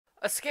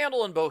A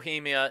Scandal in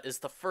Bohemia is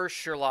the first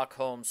Sherlock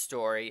Holmes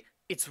story.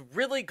 It's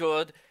really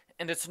good,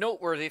 and it's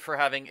noteworthy for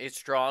having a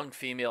strong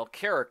female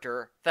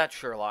character that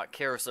Sherlock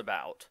cares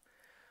about.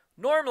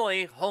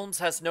 Normally, Holmes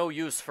has no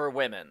use for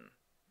women.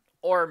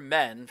 Or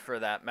men, for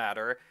that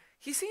matter.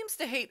 He seems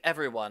to hate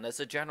everyone as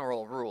a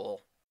general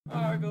rule.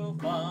 Argo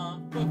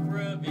Funk Book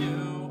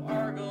Review.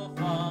 Argo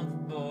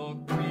Funk Book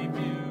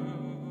Review.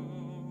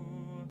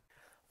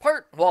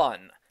 Part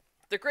 1.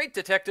 The great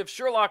detective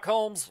Sherlock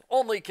Holmes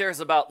only cares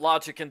about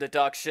logic and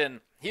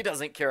deduction. He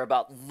doesn't care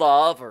about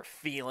love or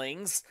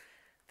feelings.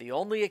 The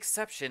only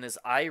exception is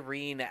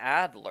Irene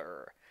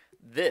Adler.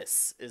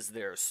 This is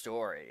their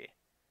story.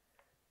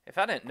 If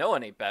I didn't know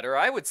any better,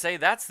 I would say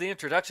that's the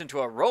introduction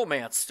to a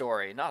romance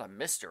story, not a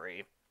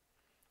mystery.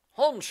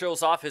 Holmes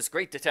shows off his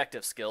great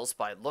detective skills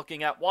by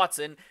looking at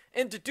Watson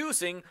and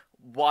deducing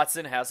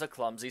Watson has a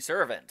clumsy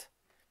servant.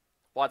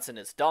 Watson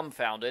is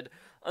dumbfounded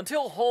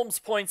until Holmes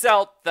points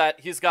out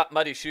that he's got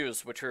muddy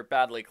shoes which are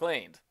badly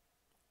cleaned.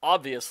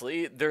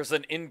 Obviously, there's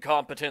an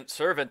incompetent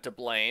servant to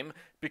blame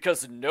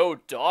because no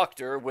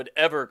doctor would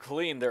ever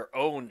clean their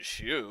own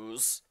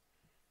shoes.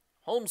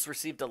 Holmes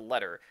received a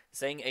letter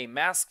saying a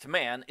masked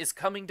man is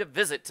coming to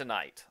visit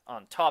tonight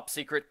on top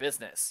secret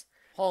business.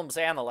 Holmes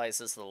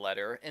analyzes the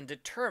letter and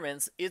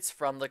determines it's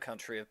from the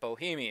country of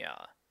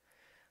Bohemia.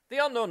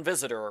 The unknown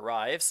visitor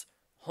arrives.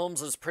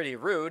 Holmes is pretty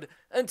rude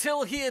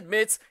until he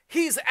admits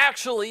he's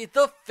actually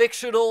the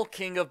fictional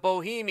King of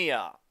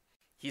Bohemia.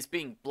 He's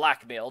being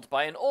blackmailed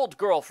by an old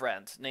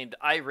girlfriend named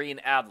Irene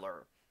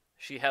Adler.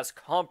 She has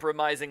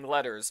compromising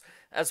letters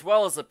as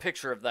well as a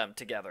picture of them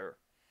together.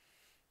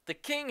 The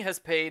king has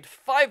paid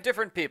 5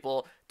 different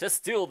people to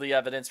steal the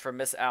evidence from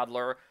Miss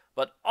Adler,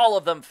 but all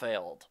of them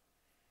failed.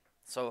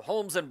 So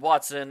Holmes and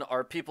Watson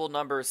are people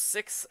numbers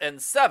 6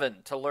 and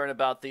 7 to learn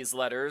about these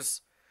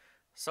letters.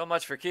 So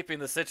much for keeping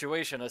the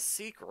situation a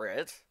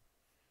secret.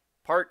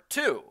 Part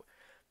 2.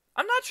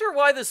 I'm not sure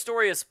why this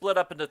story is split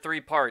up into 3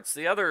 parts.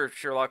 The other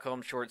Sherlock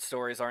Holmes short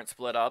stories aren't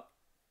split up.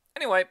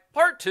 Anyway,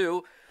 Part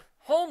 2.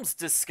 Holmes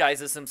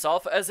disguises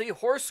himself as a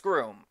horse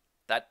groom.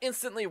 That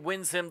instantly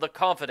wins him the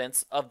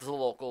confidence of the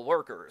local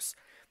workers.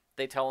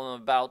 They tell him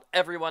about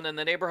everyone in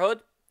the neighborhood,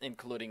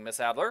 including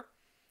Miss Adler.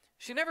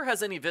 She never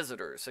has any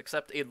visitors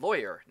except a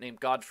lawyer named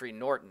Godfrey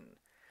Norton.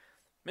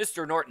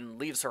 Mr. Norton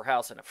leaves her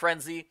house in a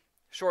frenzy.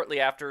 Shortly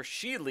after,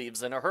 she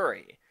leaves in a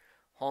hurry.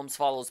 Holmes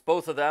follows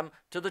both of them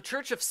to the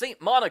Church of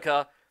St.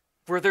 Monica,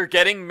 where they're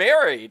getting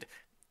married.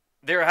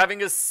 They're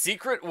having a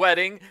secret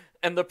wedding,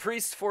 and the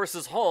priest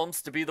forces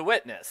Holmes to be the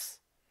witness.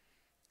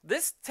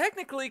 This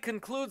technically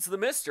concludes the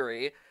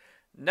mystery.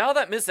 Now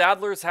that Miss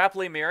Adler's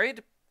happily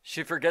married,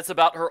 she forgets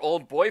about her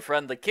old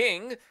boyfriend, the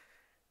king.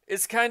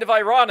 It's kind of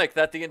ironic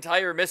that the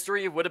entire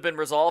mystery would have been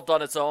resolved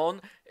on its own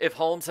if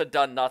Holmes had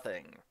done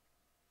nothing.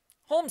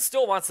 Holmes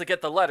still wants to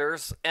get the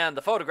letters and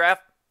the photograph,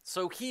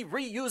 so he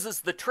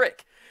reuses the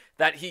trick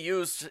that he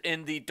used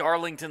in the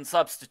Darlington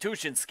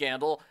substitution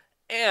scandal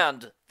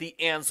and the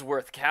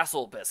Answorth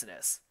Castle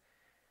business.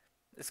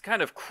 It's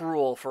kind of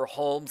cruel for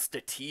Holmes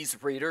to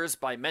tease readers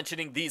by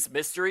mentioning these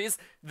mysteries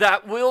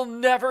that we'll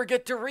never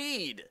get to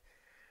read.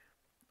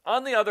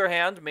 On the other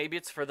hand, maybe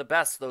it's for the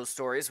best those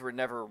stories were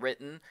never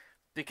written,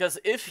 because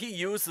if he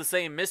used the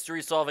same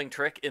mystery-solving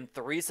trick in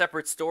 3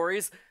 separate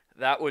stories,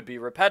 that would be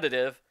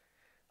repetitive.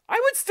 I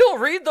would still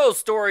read those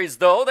stories,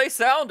 though. They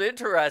sound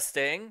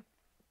interesting.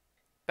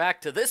 Back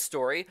to this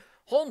story,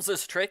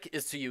 Holmes's trick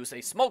is to use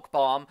a smoke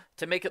bomb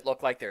to make it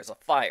look like there's a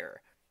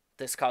fire.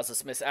 This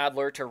causes Miss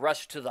Adler to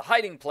rush to the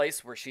hiding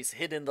place where she's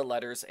hidden the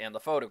letters and the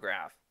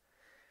photograph.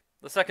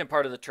 The second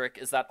part of the trick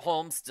is that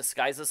Holmes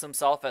disguises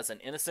himself as an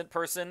innocent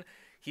person.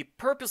 He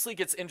purposely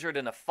gets injured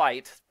in a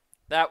fight.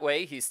 That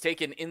way, he's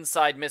taken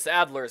inside Miss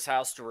Adler's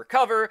house to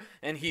recover,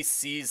 and he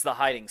sees the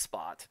hiding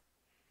spot.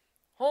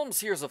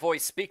 Holmes hears a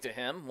voice speak to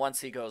him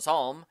once he goes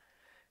home.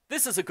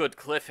 This is a good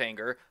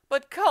cliffhanger,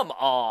 but come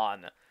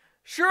on!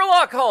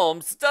 Sherlock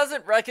Holmes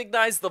doesn't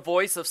recognize the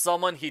voice of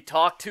someone he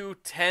talked to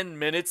 10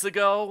 minutes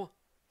ago?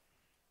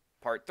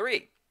 Part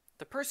 3.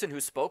 The person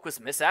who spoke was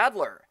Miss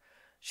Adler.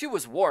 She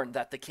was warned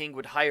that the king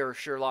would hire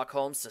Sherlock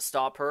Holmes to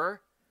stop her.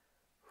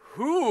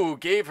 Who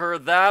gave her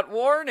that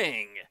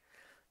warning?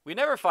 We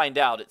never find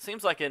out. It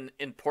seems like an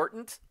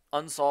important,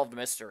 unsolved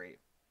mystery.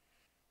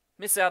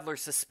 Miss Adler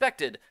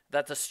suspected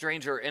that the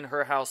stranger in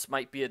her house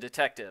might be a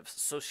detective,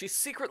 so she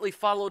secretly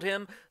followed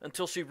him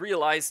until she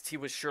realized he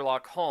was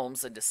Sherlock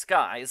Holmes in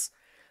disguise.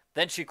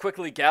 Then she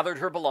quickly gathered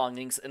her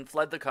belongings and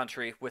fled the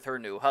country with her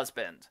new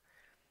husband.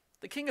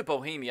 The King of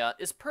Bohemia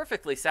is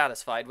perfectly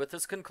satisfied with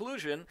his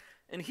conclusion,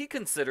 and he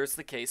considers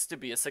the case to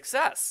be a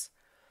success.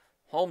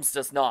 Holmes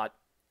does not.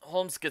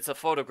 Holmes gets a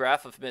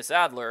photograph of Miss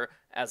Adler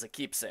as a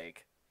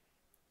keepsake.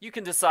 You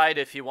can decide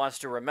if he wants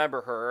to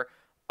remember her,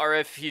 or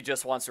if he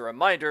just wants a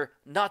reminder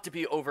not to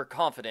be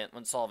overconfident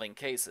when solving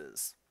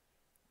cases.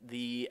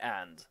 The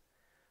end.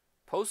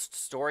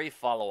 Post-story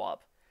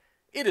follow-up.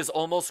 It is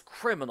almost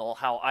criminal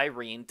how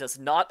Irene does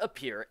not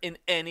appear in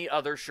any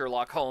other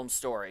Sherlock Holmes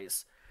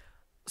stories.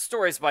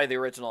 Stories by the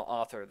original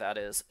author, that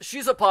is.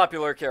 She's a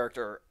popular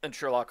character in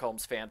Sherlock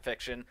Holmes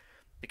fanfiction.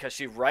 because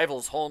she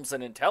rivals Holmes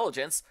in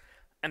intelligence,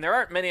 and there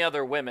aren't many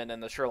other women in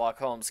the Sherlock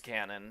Holmes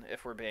canon,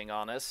 if we're being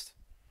honest.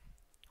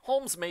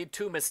 Holmes made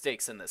two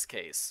mistakes in this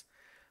case.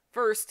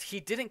 First, he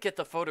didn't get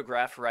the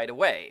photograph right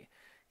away.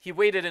 He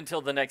waited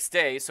until the next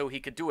day so he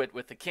could do it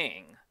with the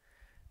king.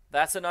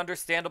 That's an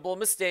understandable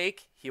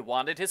mistake. He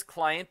wanted his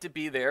client to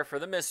be there for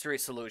the mystery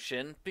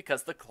solution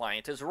because the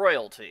client is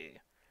royalty.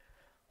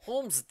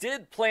 Holmes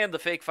did plan the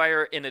fake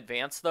fire in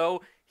advance,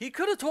 though. He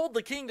could have told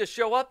the king to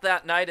show up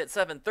that night at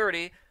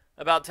 7:30,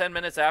 about 10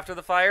 minutes after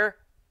the fire.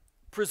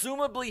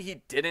 Presumably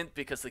he didn't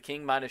because the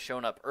king might have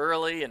shown up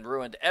early and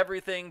ruined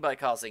everything by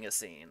causing a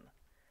scene.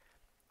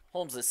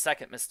 Holmes'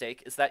 second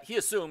mistake is that he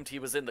assumed he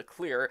was in the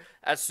clear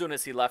as soon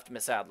as he left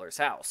Miss Adler's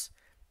house.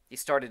 He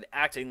started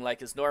acting like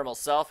his normal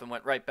self and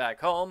went right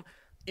back home,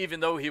 even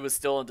though he was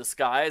still in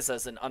disguise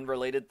as an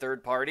unrelated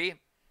third party.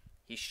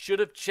 He should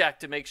have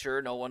checked to make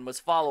sure no one was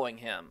following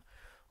him,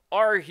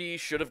 or he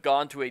should have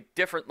gone to a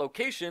different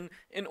location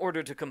in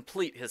order to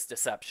complete his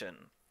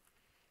deception.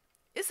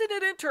 Isn't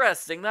it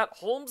interesting that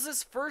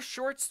Holmes' first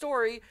short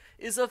story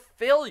is a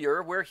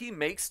failure where he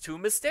makes two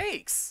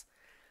mistakes?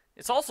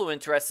 It's also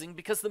interesting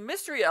because the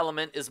mystery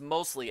element is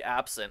mostly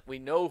absent. We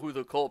know who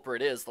the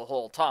culprit is the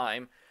whole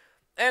time,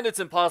 and it's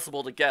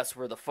impossible to guess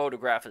where the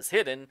photograph is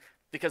hidden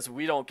because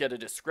we don't get a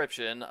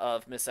description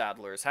of Miss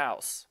Adler's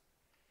house.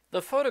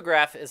 The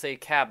photograph is a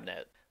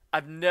cabinet.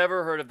 I've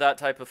never heard of that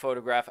type of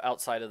photograph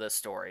outside of this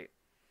story.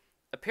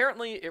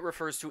 Apparently, it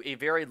refers to a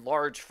very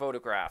large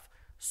photograph,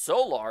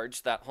 so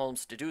large that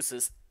Holmes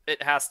deduces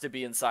it has to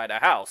be inside a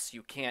house.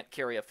 You can't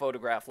carry a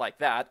photograph like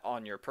that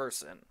on your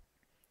person.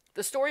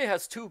 The story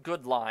has two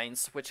good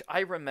lines, which I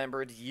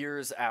remembered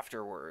years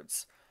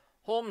afterwards.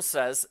 Holmes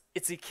says,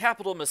 "It's a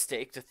capital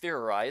mistake to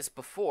theorize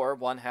before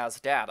one has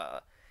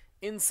data.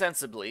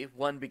 Insensibly,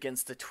 one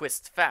begins to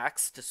twist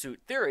facts to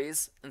suit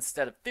theories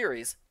instead of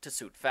theories to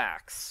suit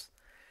facts."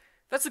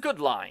 That's a good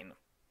line.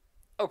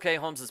 Okay,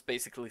 Holmes is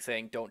basically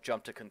saying don't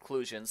jump to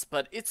conclusions,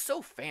 but it's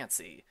so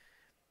fancy.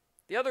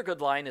 The other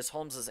good line is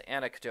Holmes'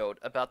 anecdote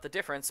about the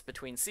difference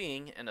between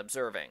seeing and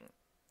observing.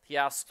 He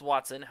asks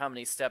Watson how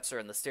many steps are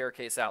in the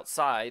staircase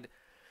outside.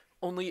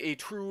 Only a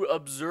true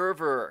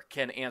observer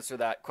can answer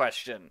that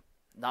question,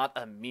 not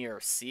a mere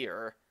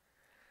seer.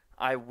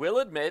 I will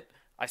admit,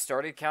 I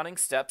started counting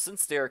steps and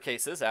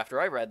staircases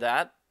after I read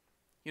that.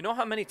 You know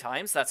how many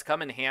times that's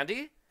come in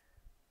handy?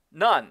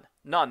 None.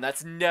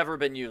 That's never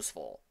been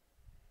useful.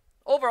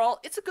 Overall,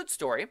 it's a good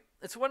story.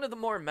 It's one of the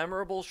more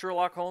memorable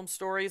Sherlock Holmes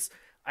stories.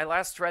 I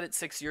last read it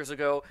 6 years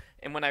ago,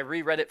 and when I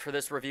reread it for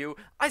this review,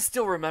 I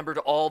still remembered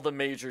all the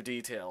major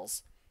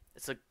details.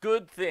 It's a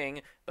good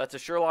thing that the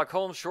Sherlock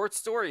Holmes short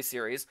story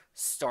series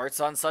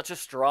starts on such a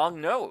strong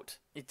note.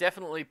 It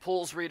definitely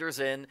pulls readers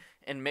in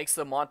and makes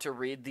them want to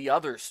read the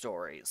other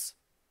stories.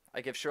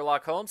 I give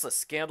Sherlock Holmes: A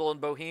Scandal in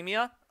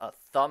Bohemia a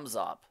thumbs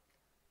up.